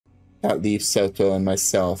That leaves Soto and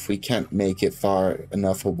myself. We can't make it far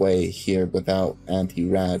enough away here without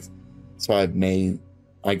anti-rad. So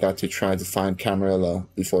I got to try to find Camarillo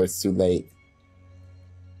before it's too late.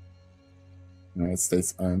 United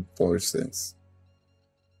States Armed Forces.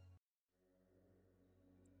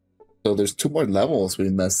 So there's 2 more levels we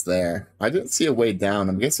missed there. I didn't see a way down.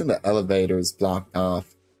 I'm guessing the elevator is blocked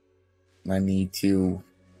off. And I need to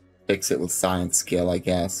fix it with science skill, I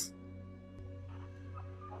guess.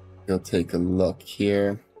 Go take a look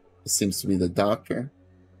here. This seems to be the doctor.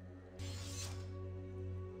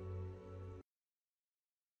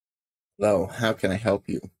 Hello, how can I help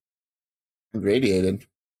you? I'm radiated.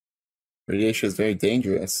 Radiation is very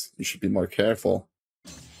dangerous. You should be more careful.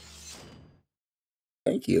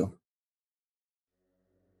 Thank you.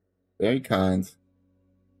 Very kind.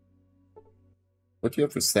 What do you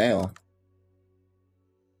have for sale?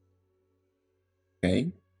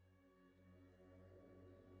 Okay.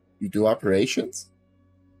 You do operations?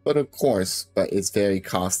 But of course, but it's very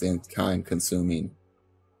costly and time consuming.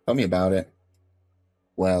 Tell me about it.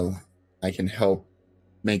 Well, I can help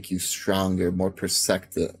make you stronger, more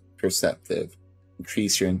perceptive,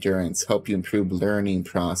 increase your endurance, help you improve learning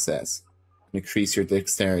process, increase your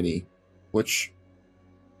dexterity. Which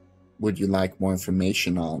would you like more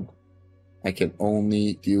information on? I can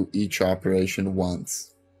only do each operation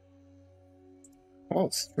once. Oh,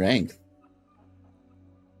 strength.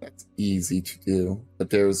 That's easy to do, but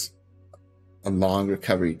there's a long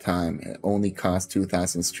recovery time. It only costs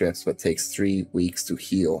 2,000 strips, but takes 3 weeks to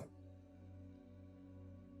heal.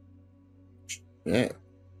 Shit.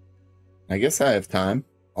 I guess I have time.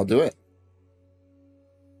 I'll do it.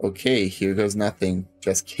 Okay, here goes nothing.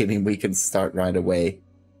 Just kidding, we can start right away.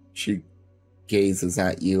 She gazes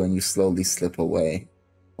at you and you slowly slip away.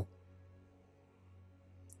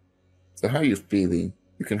 So how are you feeling?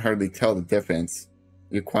 You can hardly tell the difference.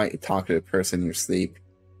 You're quite a talkative person in your sleep.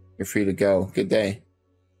 You're free to go. Good day.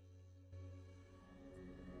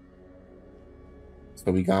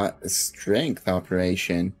 So we got a strength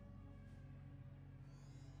operation.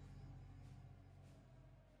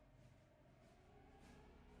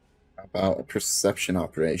 How about a perception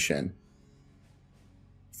operation?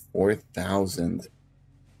 4,000.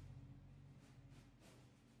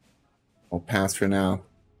 I'll pass for now.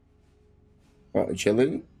 What,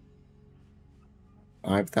 agility?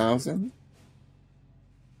 5,000.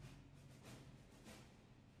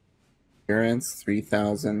 Endurance,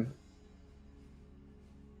 3,000.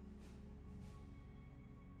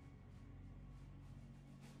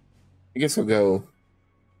 I guess we'll go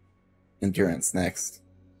endurance next.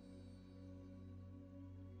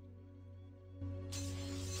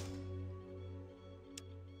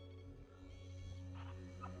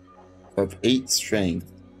 So I have 8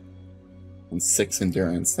 strength and 6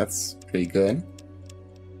 endurance. That's pretty good. How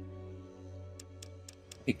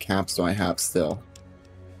many caps do I have still?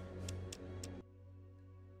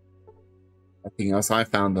 Nothing else I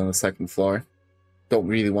found on the 2nd floor. Don't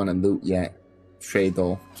really want to loot yet. Afraid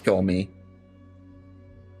they'll kill me.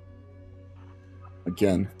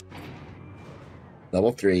 Again.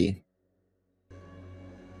 Level 3.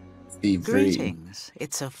 Thievery. Greetings.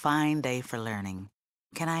 It's a fine day for learning.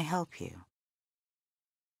 Can I help you?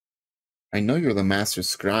 I know you're the master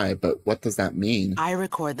scribe, but what does that mean? I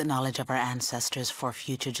record the knowledge of our ancestors for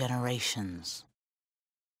future generations.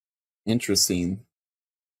 Interesting.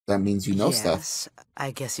 That means you know stuff. Yes,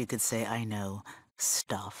 I guess you could say I know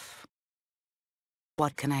stuff.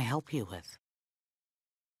 What can I help you with?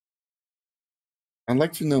 I'd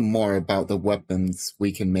like to know more about the weapons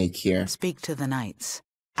we can make here. Speak to the knights.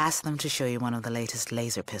 Ask them to show you one of the latest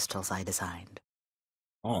laser pistols I designed.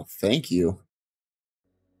 Oh, thank you.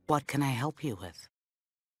 What can I help you with?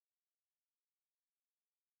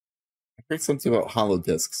 I heard something about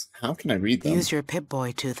holodiscs. How can I read them? Use your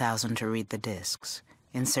Pip-Boy 2000 to read the discs.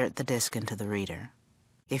 Insert the disc into the reader.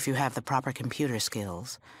 If you have the proper computer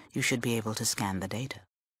skills, you should be able to scan the data.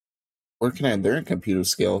 Where can I learn computer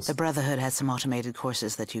skills? The Brotherhood has some automated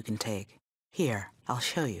courses that you can take. Here, I'll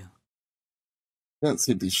show you. You don't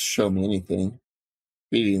seem to show me anything.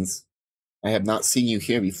 Greetings. I have not seen you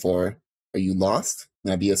here before. Are you lost?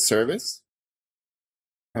 Can I be of service?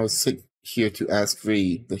 I was sent here to ask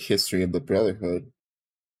Ree the history of the Brotherhood.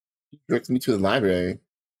 He directed me to the library.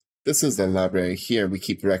 This is the library. Here we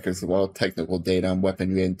keep records of all technical data on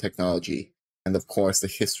weaponry and technology, and of course the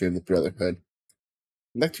history of the Brotherhood.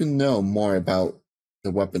 I'd like to know more about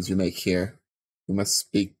the weapons you make here. We must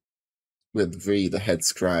speak with Ree, the head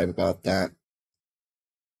scribe, about that.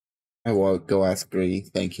 I will go ask Bree.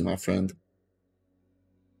 Thank you, my friend.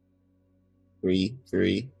 Bree,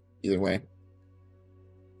 either way.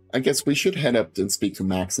 I guess we should head up and speak to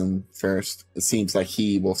Maxson first. It seems like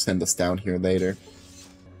he will send us down here later.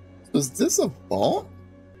 Is this a vault?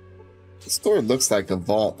 The store looks like a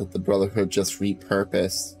vault that the Brotherhood just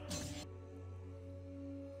repurposed.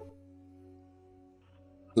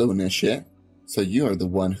 Hello, Initiate. So you are the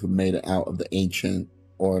one who made it out of the Ancient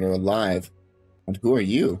Order alive. And who are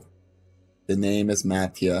you? The name is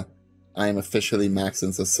Mattia. I am officially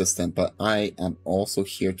Maxson's assistant, but I am also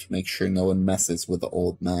here to make sure no one messes with the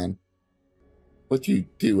old man. What do you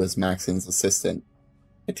do as Maxson's assistant?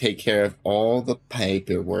 I take care of all the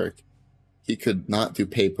paperwork. He could not do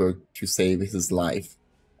paperwork to save his life.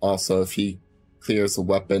 Also, if he clears a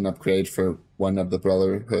weapon upgrade for one of the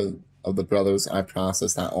Brotherhood of the Brothers, I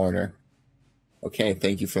process that order. Okay,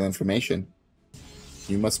 thank you for the information.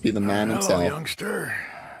 You must be the man himself. Hello, youngster.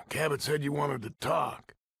 Cabot said you wanted to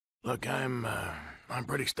talk. Look, I'm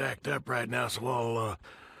pretty stacked up right now, so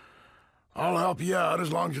I'll help you out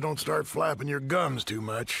as long as you don't start flapping your gums too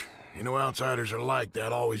much. You know outsiders are like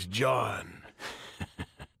that, always jawing.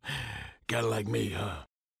 Kinda like me, huh?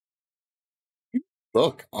 You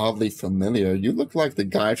look oddly familiar. You look like the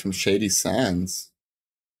guy from Shady Sands.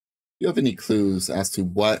 Do you have any clues as to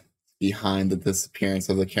what behind the disappearance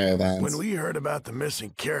of the caravans? When we heard about the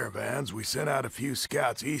missing caravans, we sent out a few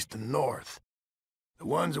scouts east and north. The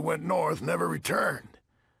ones that went north never returned.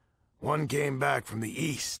 One came back from the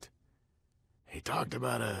east. He talked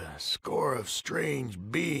about a score of strange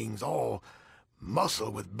beings, all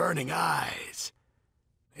muscle with burning eyes.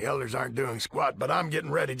 The elders aren't doing squat, but I'm getting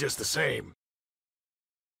ready just the same.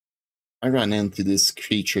 I ran into these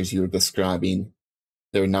creatures you were describing.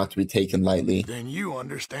 They were not to be taken lightly. Then you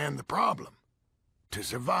understand the problem. To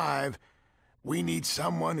survive, we need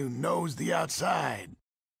someone who knows the outside,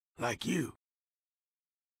 like you.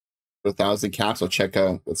 For 1,000 caps, I'll check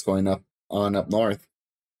out what's going on up north.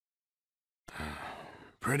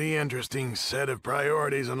 Pretty interesting set of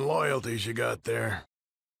priorities and loyalties you got there.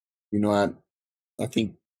 You know what? I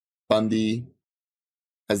think Bundy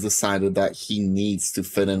has decided that he needs to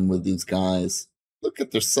fit in with these guys. Look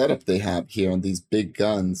at their setup they have here and these big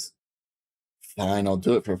guns. Fine, I'll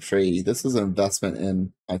do it for free. This is an investment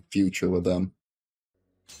in my future with them.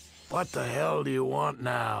 What the hell do you want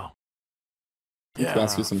now? I need to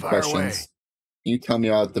ask you some fire questions. away. Can you tell me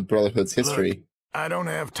about the Brotherhood's history? Look, I don't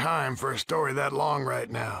have time for a story that long right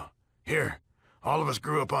now. Here, all of us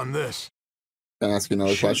grew up on this. Can I ask you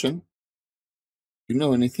another question? Do you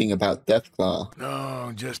know anything about Deathclaw?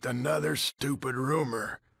 No, just another stupid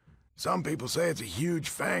rumor. Some people say it's a huge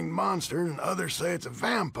fanged monster, and others say it's a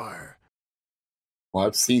vampire. Well,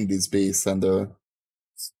 I've seen these beasts, and they're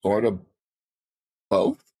sort of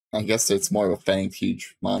both. I guess it's more of a fanged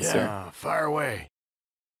huge monster. Yeah, fire away.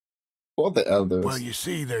 Or the elders. Well, you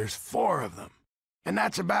see, there's 4 of them. And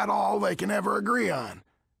that's about all they can ever agree on.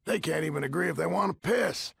 They can't even agree if they want to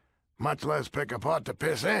piss, much less pick a pot to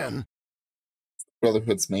piss in.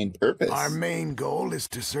 Brotherhood's main purpose. Our main goal is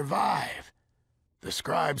to survive. The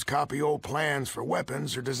scribes copy old plans for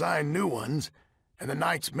weapons or design new ones, and the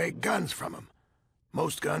knights make guns from them.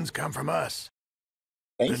 Most guns come from us.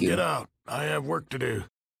 Thank Then you. get out. I have work to do.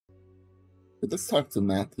 Let's talk to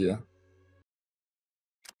Matthew.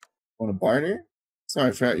 Want to barter? Sorry,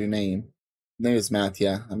 I forgot your name. My name is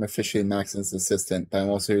Matthew. I'm officially Maxson's assistant, but I'm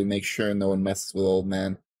also here to make sure no one messes with old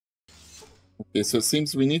man. Okay, so it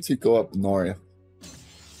seems we need to go up north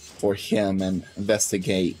for him and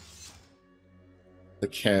investigate the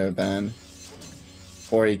caravan.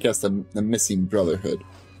 Or I guess the missing Brotherhood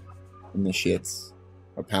initiates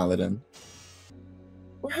or paladin.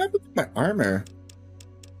 What happened to my armor?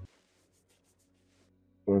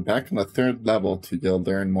 We're back on the 3rd level to go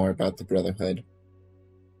learn more about the Brotherhood.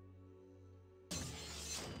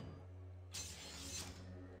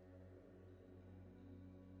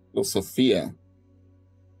 Well, Sophia,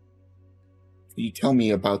 can you tell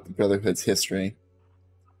me about the Brotherhood's history?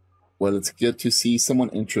 Well, it's good to see someone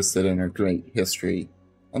interested in our great history,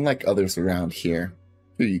 unlike others around here.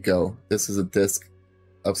 Here you go. This is a disc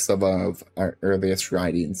of some of our earliest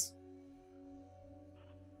writings.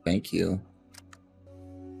 Thank you.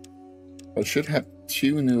 I should have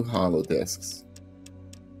 2 new hollow discs.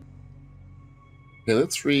 Okay,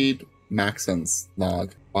 let's read Maxson's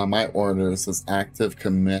log. By my orders as active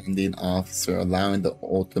commanding officer, allowing the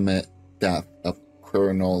ultimate death of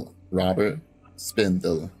Colonel Robert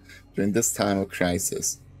Spindle during this time of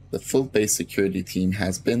crisis, the full base security team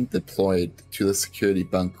has been deployed to the security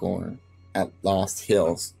bunker at Lost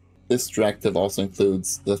Hills. This directive also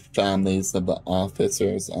includes the families of the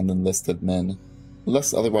officers and enlisted men,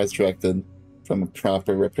 unless otherwise directed from a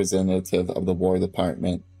proper representative of the War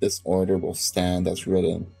Department. This order will stand as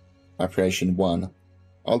written. Operation 1.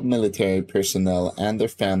 All military personnel and their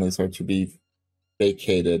families are to be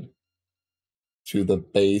vacated to the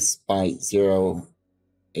base by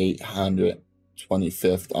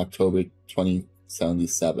 0825th October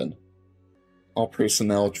 2077. All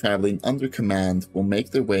personnel traveling under command will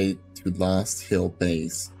make their way to Lost Hill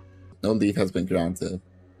Base. No leave has been granted.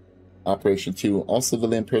 Operation 2. All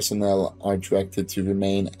civilian personnel are directed to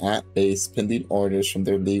remain at base pending orders from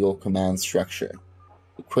their legal command structure.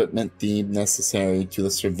 Equipment deemed necessary to the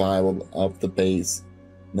survival of the base.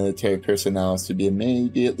 Military personnel is to be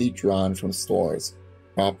immediately drawn from stores.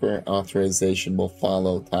 Proper authorization will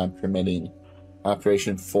follow, time permitting.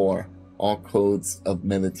 Operation 4. All codes of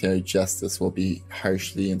military justice will be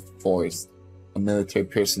harshly enforced on military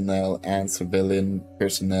personnel and civilian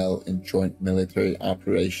personnel in joint military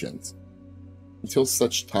operations. Until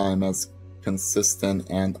such time as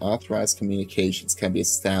consistent and authorized communications can be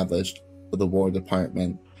established with the War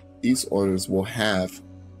Department, these orders will have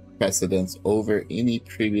precedence over any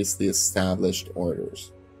previously established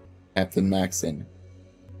orders. Captain Maxson,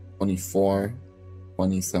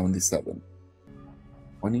 24-2077.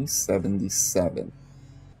 2077.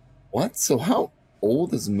 What? So how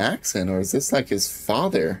old is Maxson? Or is this like his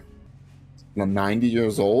father? 90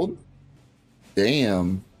 years old?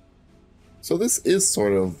 Damn. So this is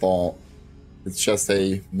sort of a vault. It's just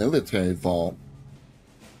a military vault.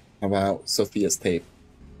 How about Sophia's tape?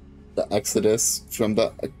 The exodus from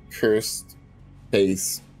the accursed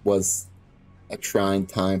base was a trying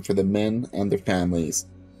time for the men and their families.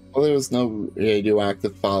 While there was no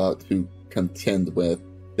radioactive fallout to contend with,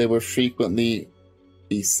 they were frequently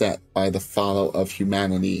beset by the follow of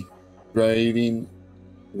humanity. Roving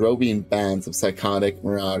bands of psychotic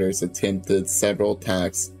marauders attempted several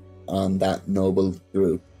attacks on that noble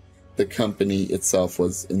group. The company itself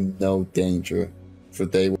was in no danger, for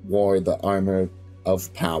they wore the armor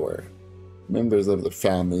of power. Members of the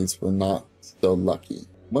families were not so lucky.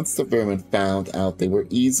 Once the vermin found out they were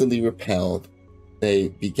easily repelled, they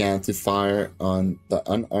began to fire on the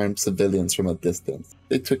unarmed civilians from a distance.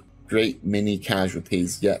 They took great many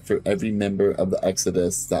casualties, yet for every member of the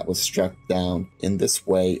Exodus that was struck down in this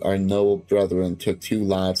way, our noble brethren took 2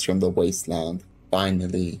 lives from the wasteland.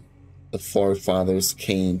 Finally, the forefathers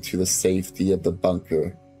came to the safety of the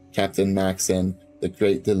bunker. Captain Maxson, the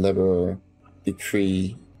great deliverer,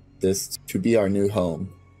 decreed this to be our new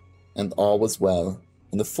home. And all was well.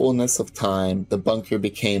 In the fullness of time, the bunker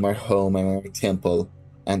became our home and our temple,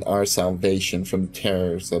 and our salvation from the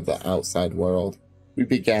terrors of the outside world. We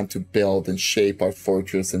began to build and shape our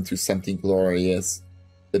fortress into something glorious,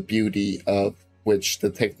 the beauty of which the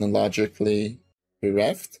technologically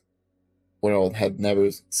bereft world had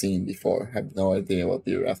never seen before. I have no idea what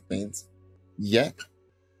bereft means. Yet,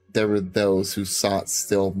 there were those who sought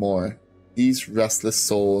still more. These restless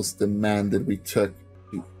souls demanded we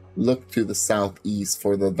look to the southeast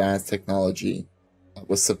for the advanced technology that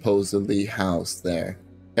was supposedly housed there.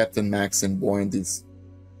 Captain Maxson warned these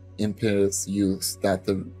impetuous youths that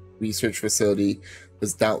the research facility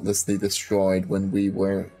was doubtlessly destroyed when we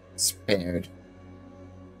were spared.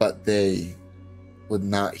 But they would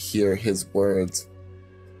not hear his words.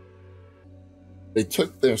 They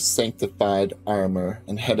took their sanctified armor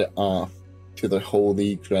and headed off to the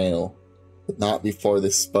Holy Grail, but not before they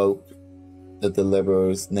spoke the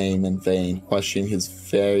deliverer's name in vain, questioning his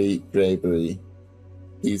very bravery.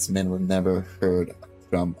 These men were never heard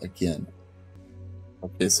from again.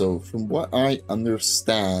 Okay, so from what I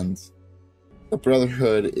understand, the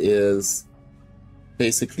Brotherhood is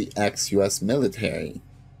basically ex-US military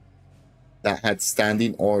that had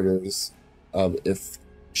standing orders of if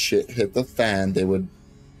shit hit the fan, they would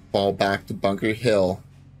fall back to Bunker Hill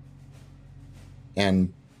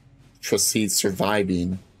and proceed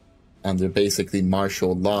surviving under basically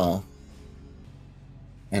martial law.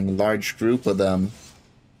 And a large group of them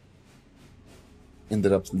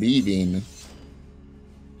ended up leaving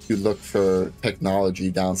to look for technology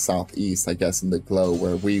down southeast, I guess in the glow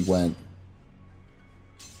where we went.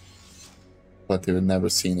 But they were never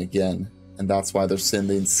seen again. And that's why they're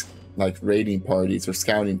sending like raiding parties or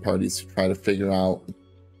scouting parties to try to figure out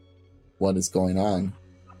what is going on.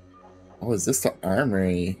 Oh, is this the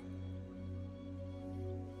armory?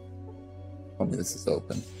 Tell me this is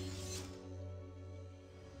open.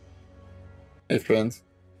 Hey, friends.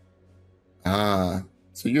 Ah,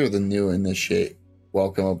 so you're the new initiate.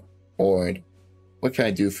 Welcome aboard. What can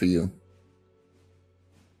I do for you?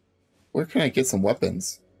 Where can I get some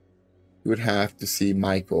weapons? You would have to see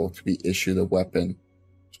Michael to be issued a weapon.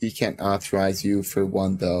 He can't authorize you for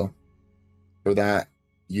one, though. For that,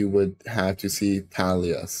 you would have to see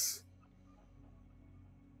Talius.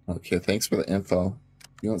 Okay, thanks for the info.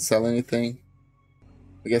 You don't sell anything?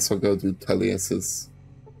 I guess I'll go do Tullius's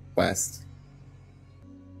quest.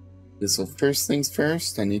 So first things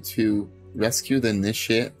first, I need to rescue the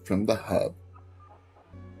initiate from the hub.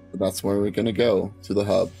 So that's where we're gonna go, to the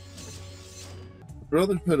hub. The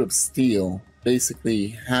Brotherhood of Steel basically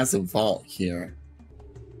has a vault here.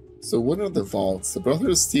 So what are the vaults? The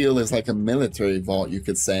Brotherhood of Steel is like a military vault, you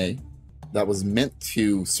could say, that was meant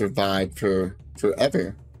to survive for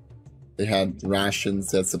forever. They had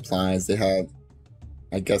rations, they had supplies, they had,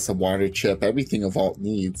 I guess, a water chip, everything a vault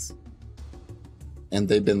needs. And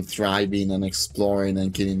they've been thriving and exploring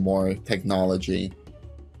and getting more technology.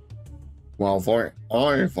 While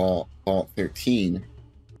our vault, Vault 13,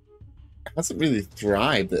 hasn't really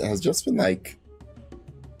thrived. It has just been like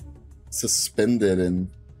suspended and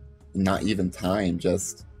not even time.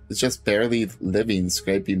 It's just barely living,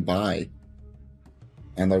 scraping by.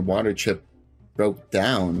 And their water chip broke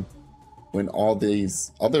down when all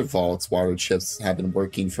these other vaults' water chips have been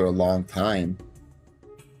working for a long time.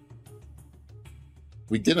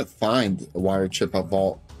 We didn't find a water chip at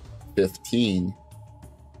Vault 15.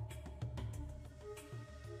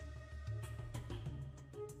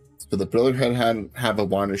 So the Brotherhood have a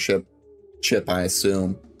water chip, I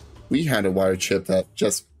assume. We had a water chip that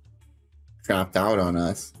just crapped out on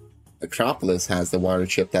us. Acropolis has the water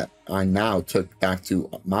chip that I now took back to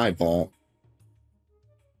my vault.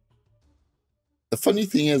 The funny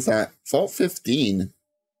thing is that Vault 15,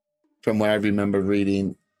 from what I remember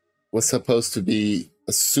reading, was supposed to be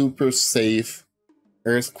a super safe,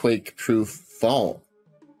 earthquake-proof vault.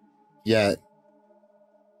 Yet,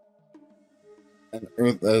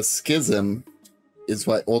 a schism is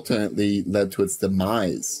what ultimately led to its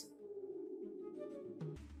demise.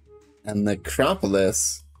 And the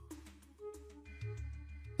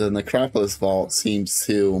Necropolis vault seems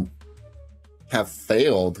to have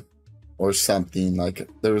failed or something. Like,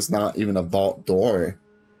 there was not even a vault door.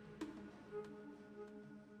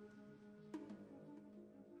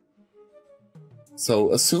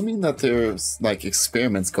 So, assuming that there's like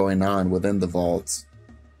experiments going on within the vaults,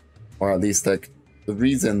 or at least like the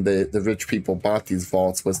reason the rich people bought these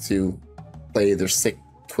vaults was to play their sick,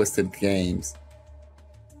 twisted games.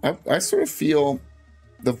 I sort of feel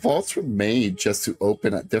the vaults were made just to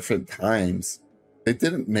open at different times. They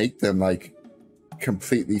didn't make them like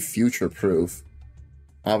completely future-proof.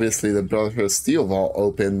 Obviously, the Brotherhood of Steel vault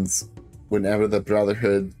opens whenever the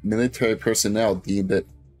Brotherhood military personnel deemed it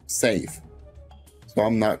safe. So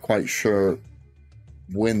I'm not quite sure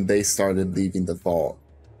when they started leaving the vault.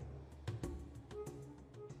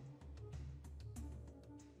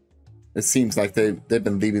 It seems like they've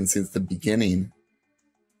been leaving since the beginning.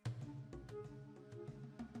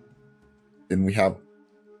 Then we have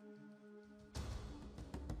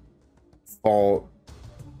vault.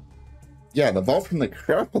 Yeah, the vault from the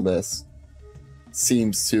Necropolis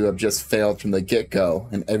seems to have just failed from the get-go,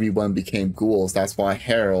 and everyone became ghouls. That's why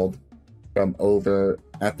Harold, from over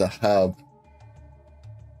at the hub,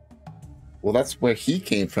 well, that's where he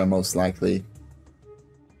came from, most likely.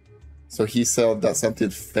 So he said that something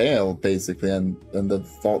failed, basically, and the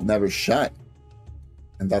vault never shut.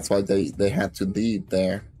 And that's why they had to leave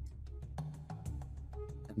there.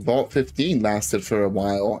 And Vault 15 lasted for a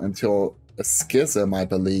while until a schism, I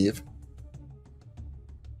believe.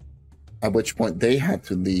 At which point they had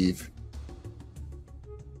to leave.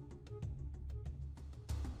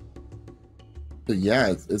 But yeah,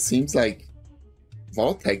 it seems like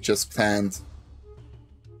Vault-Tec just planned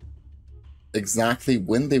exactly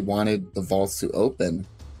when they wanted the vaults to open.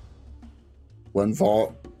 One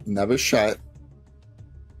vault never shut.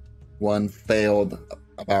 One failed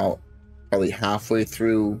about probably halfway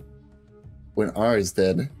through when ours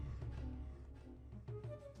did.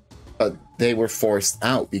 But they were forced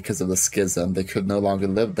out because of the schism. They could no longer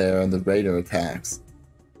live there and the raider attacks.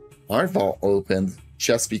 Our vault opened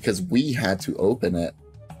just because we had to open it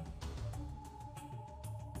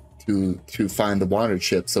to find the water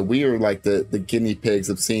chip. So we were like the guinea pigs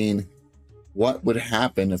of seeing what would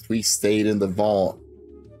happen if we stayed in the vault,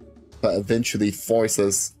 but eventually force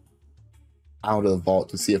us out of the vault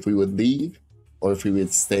to see if we would leave or if we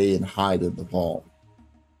would stay and hide in the vault.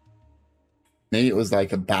 Maybe it was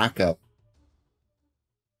like a backup,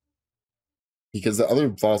 because the other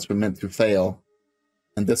vaults were meant to fail,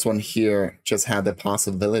 and this one here just had the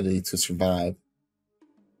possibility to survive.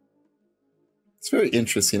 It's very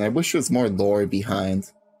interesting. I wish there was more lore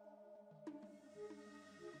behind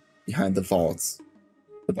the vaults,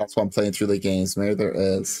 but that's why I'm playing through the games. Maybe there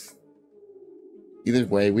is. Either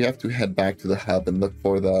way, we have to head back to the hub and look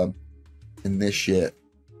for the initiate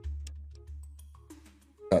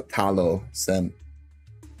that Talo sent.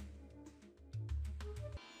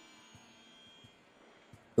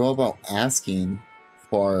 go about asking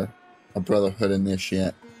for a Brotherhood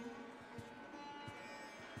initiate?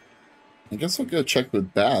 I guess I'll go check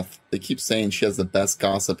with Beth. They keep saying she has the best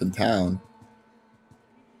gossip in town.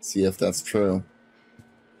 See if that's true.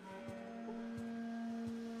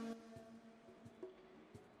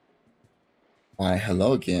 Why,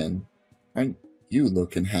 hello again. Aren't you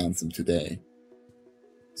looking handsome today?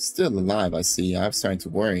 Still alive, I see. I'm starting to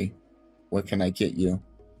worry. What can I get you?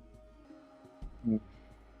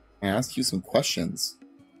 I ask you some questions.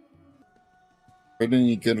 Heard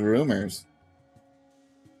any good rumors?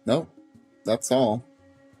 Nope, that's all.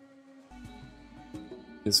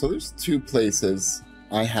 Okay, so there's 2 places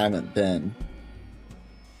I haven't been.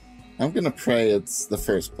 I'm gonna pray it's the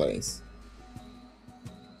first place.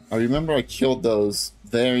 I remember I killed those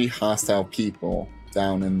very hostile people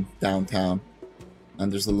down in downtown.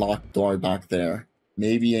 And there's a locked door back there.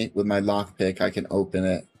 Maybe with my lockpick I can open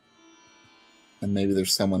it. And maybe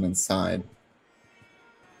there's someone inside.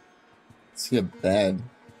 See a bed.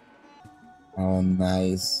 Oh,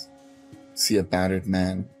 nice. See a battered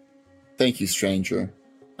man. Thank you, stranger.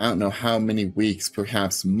 I don't know how many weeks,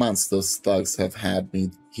 perhaps months, those thugs have had me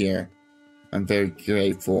here. I'm very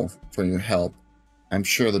grateful for your help. I'm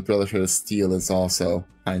sure the Brotherhood of Steel is also.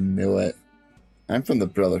 I knew it. I'm from the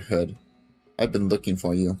Brotherhood. I've been looking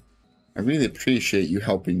for you. I really appreciate you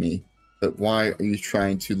helping me, but why are you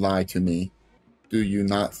trying to lie to me? Do you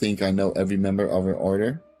not think I know every member of our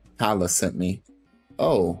order? Hala sent me.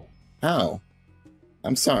 Oh, how?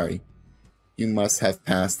 I'm sorry. You must have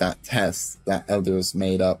passed that test that elders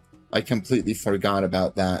made up. I completely forgot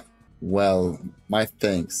about that. Well, my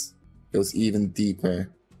thanks goes even deeper.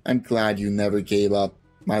 I'm glad you never gave up.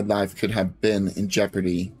 My life could have been in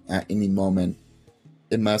jeopardy at any moment.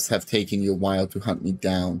 It must have taken you a while to hunt me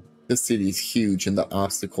down. The city is huge and the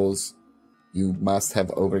obstacles you must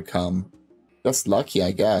have overcome. Just lucky,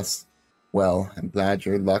 I guess. Well, I'm glad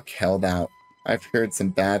your luck held out. I've heard some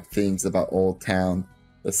bad things about Old Town.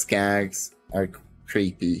 The Skags are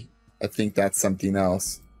creepy. I think that's something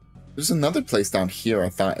else. There's another place down here I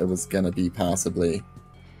thought it was gonna be, possibly.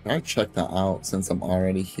 Can I check that out since I'm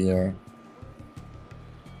already here?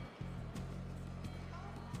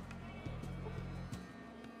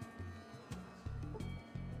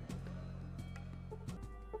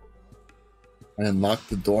 I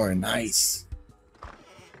unlocked the door. Nice.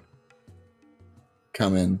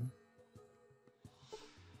 Come in.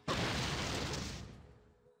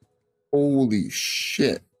 Holy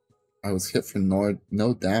shit. I was hit for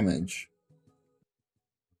no damage.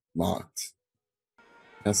 Locked.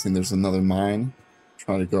 Guessing there's another mine.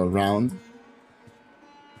 Try to go around.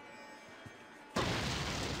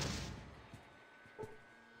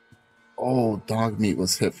 Oh, dog meat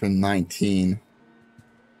was hit for 19.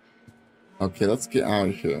 Okay, let's get out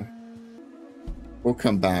of here. We'll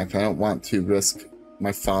come back. I don't want to risk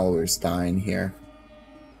my followers dying here.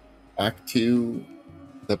 Back to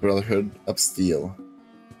the Brotherhood of Steel.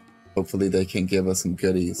 Hopefully they can give us some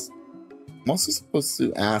goodies. I'm also supposed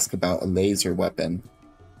to ask about a laser weapon.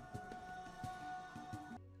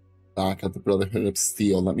 Back at the Brotherhood of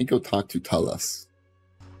Steel. Let me go talk to Tullus.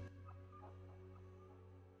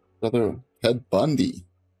 Brother Ted Bundy.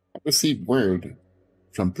 I received word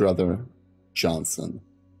from Brother Jonathan.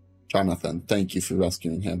 Thank you for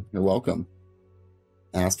rescuing him. You're welcome.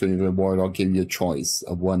 Ask for your reward. I'll give you a choice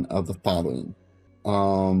of one of the following.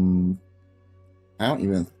 I don't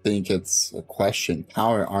even think it's a question.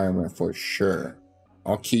 Power armor for sure.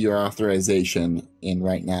 I'll key your authorization in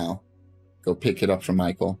right now. Go pick it up from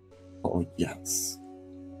Michael. Oh, yes.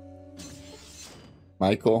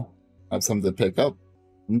 Michael, I have something to pick up.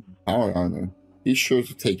 Power armor. Be sure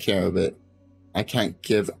to take care of it. I can't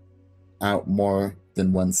give out more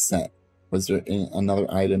than one set. Was there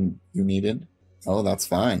another item you needed? Oh, that's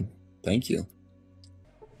fine. Thank you.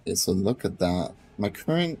 Okay, so look at that. My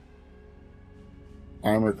current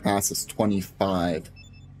armor class is 25.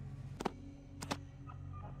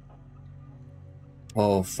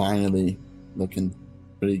 Oh, finally. Looking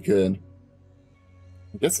pretty good.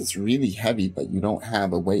 I guess it's really heavy, but you don't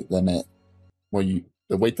have a weight limit. Well,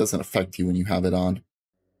 the weight doesn't affect you when you have it on.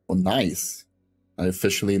 Well, nice. I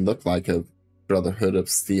officially look like a Brotherhood of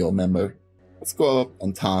Steel member. Let's go up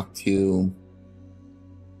and talk to...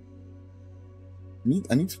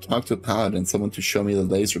 I need to talk to a paladin, someone to show me the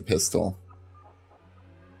laser pistol.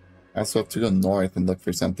 I also have to go north and look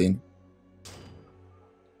for something.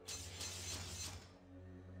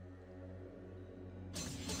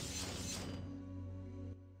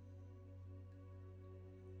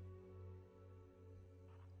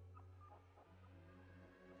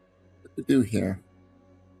 What to do here?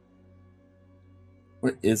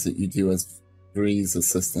 What is it you do as Bree's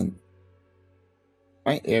assistant.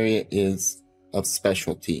 My area is of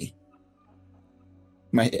specialty.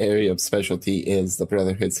 My area of specialty is the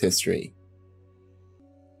Brotherhood's history.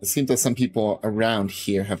 It seems that some people around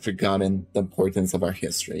here have forgotten the importance of our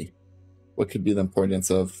history. What could be the importance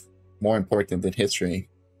of more important than history?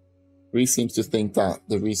 Bree seems to think that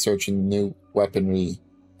the research in new weaponry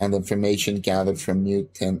and the information gathered from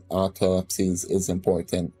mutant autopsies is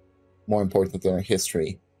important, more important than our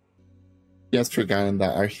history. He has forgotten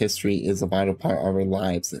that our history is a vital part of our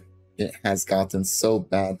lives. It has gotten so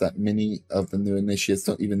bad that many of the new initiates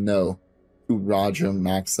don't even know who Roger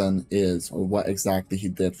Maxson is or what exactly he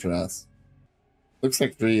did for us. Looks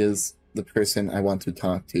like Bree is the person I want to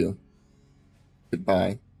talk to.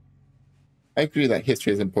 Goodbye. I agree that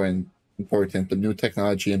history is important, but new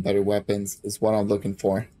technology and better weapons is what I'm looking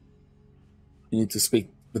for. You need to speak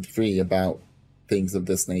with Bree about things of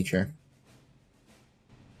this nature.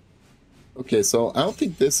 Okay, so I don't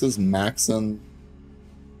think this is Maxson,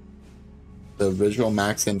 the original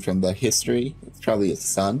Maxson from the history. It's probably his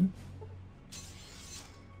son.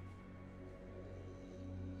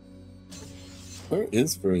 Where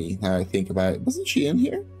is Bree, now I think about it? Wasn't she in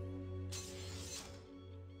here?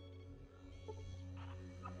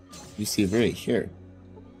 You see Bree here.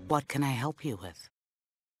 What can I help you with?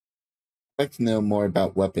 I'd like to know more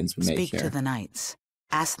about weapons we make here. Speak to the knights.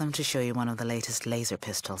 Ask them to show you one of the latest laser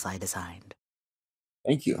pistols I designed.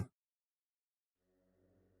 Thank you.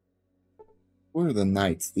 Who are the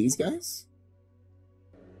knights? These guys?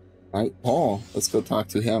 Knight Paul. Let's go talk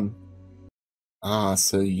to him. Ah,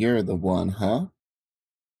 so you're the one, huh?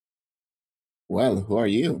 Well, who are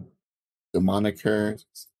you? The moniker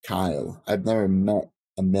Kyle. I've never met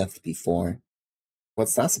a myth before.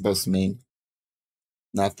 What's that supposed to mean?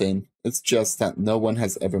 Nothing. It's just that no one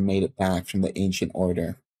has ever made it back from the ancient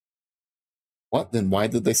order. What? Then why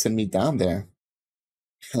did they send me down there?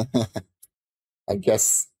 I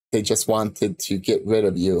guess they just wanted to get rid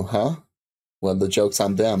of you, huh? Well, the joke's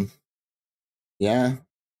on them. Yeah?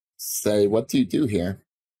 Say, what do you do here?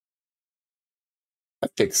 I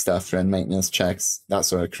fix stuff, run maintenance checks, that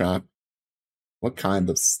sort of crap. What kind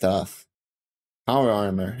of stuff? Power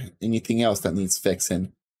armor, anything else that needs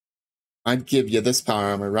fixing. I'd give you this power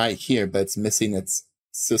armor right here, but it's missing its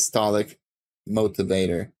systolic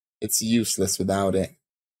motivator. It's useless without it.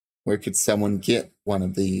 Where could someone get one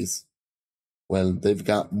of these? Well, they've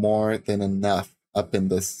got more than enough up in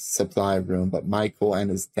the supply room, but Michael and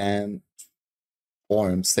his damn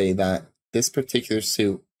form say that this particular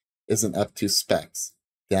suit isn't up to specs.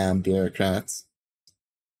 Damn bureaucrats.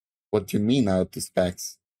 What do you mean not up to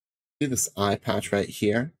specs? See this eye patch right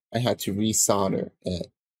here? I had to resolder it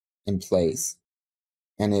in place.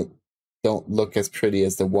 And it don't look as pretty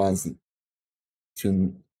as the ones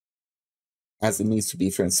as it needs to be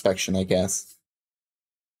for inspection, I guess.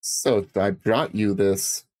 So if I brought you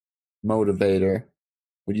this motivator,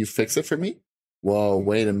 would you fix it for me? Whoa,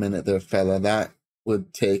 wait a minute there, fella. That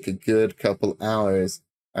would take a good couple hours.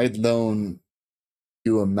 I'd loan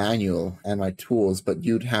you a manual and my tools, but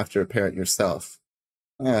you'd have to repair it yourself.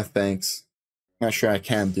 Ah, thanks. Not sure I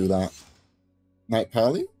can do that. Night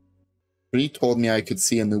Polly? Bree told me I could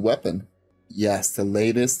see a new weapon. Yes, the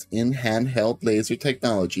latest in handheld laser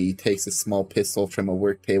technology. He takes a small pistol from a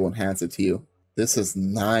work table and hands it to you. This is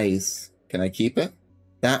nice. Can I keep it?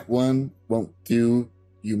 That one won't do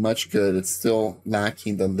you much good. It's still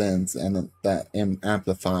lacking the lens and that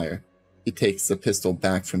amplifier. He takes the pistol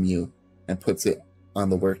back from you and puts it on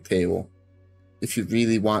the work table. If you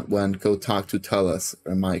really want one, go talk to Tullus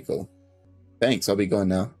or Michael. Thanks, I'll be going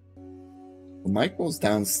now. Well, Michael's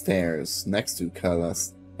downstairs next to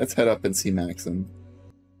Tullus. Let's head up and see Maxson.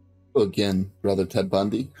 Hello again, Brother Ted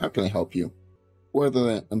Bundy. How can I help you? Who are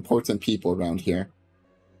the important people around here?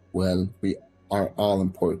 Well, we are all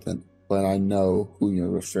important, but I know who you're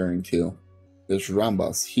referring to. There's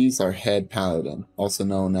Rambas. He's our head paladin, also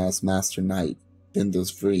known as Master Knight. Then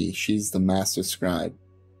there's Vree. She's the Master Scribe.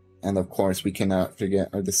 And of course, we cannot forget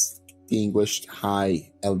our distinguished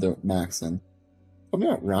High Elder Maxson. Tell me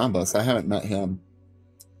about Rambas. I haven't met him.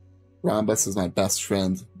 Rambas is my best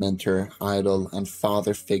friend, mentor, idol, and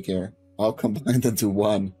father figure, all combined into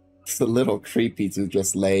one. It's a little creepy to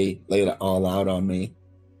just lay it all out on me.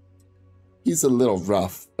 He's a little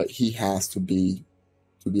rough, but he has to be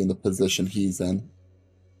in the position he's in.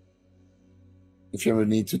 If you ever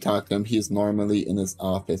need to talk to him, he is normally in his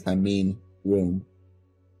office, room.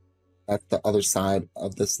 At the other side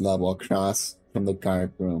of this level, across from the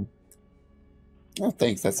guard room. Oh,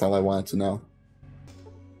 thanks, that's all I wanted to know.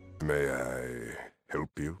 May I help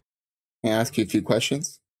you? Can I ask you a few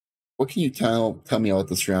questions? What can you tell me about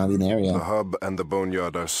the surrounding area? The hub and the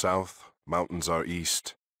boneyard are south. Mountains are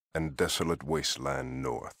east, and desolate wasteland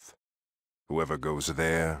north. Whoever goes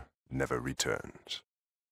there never returns.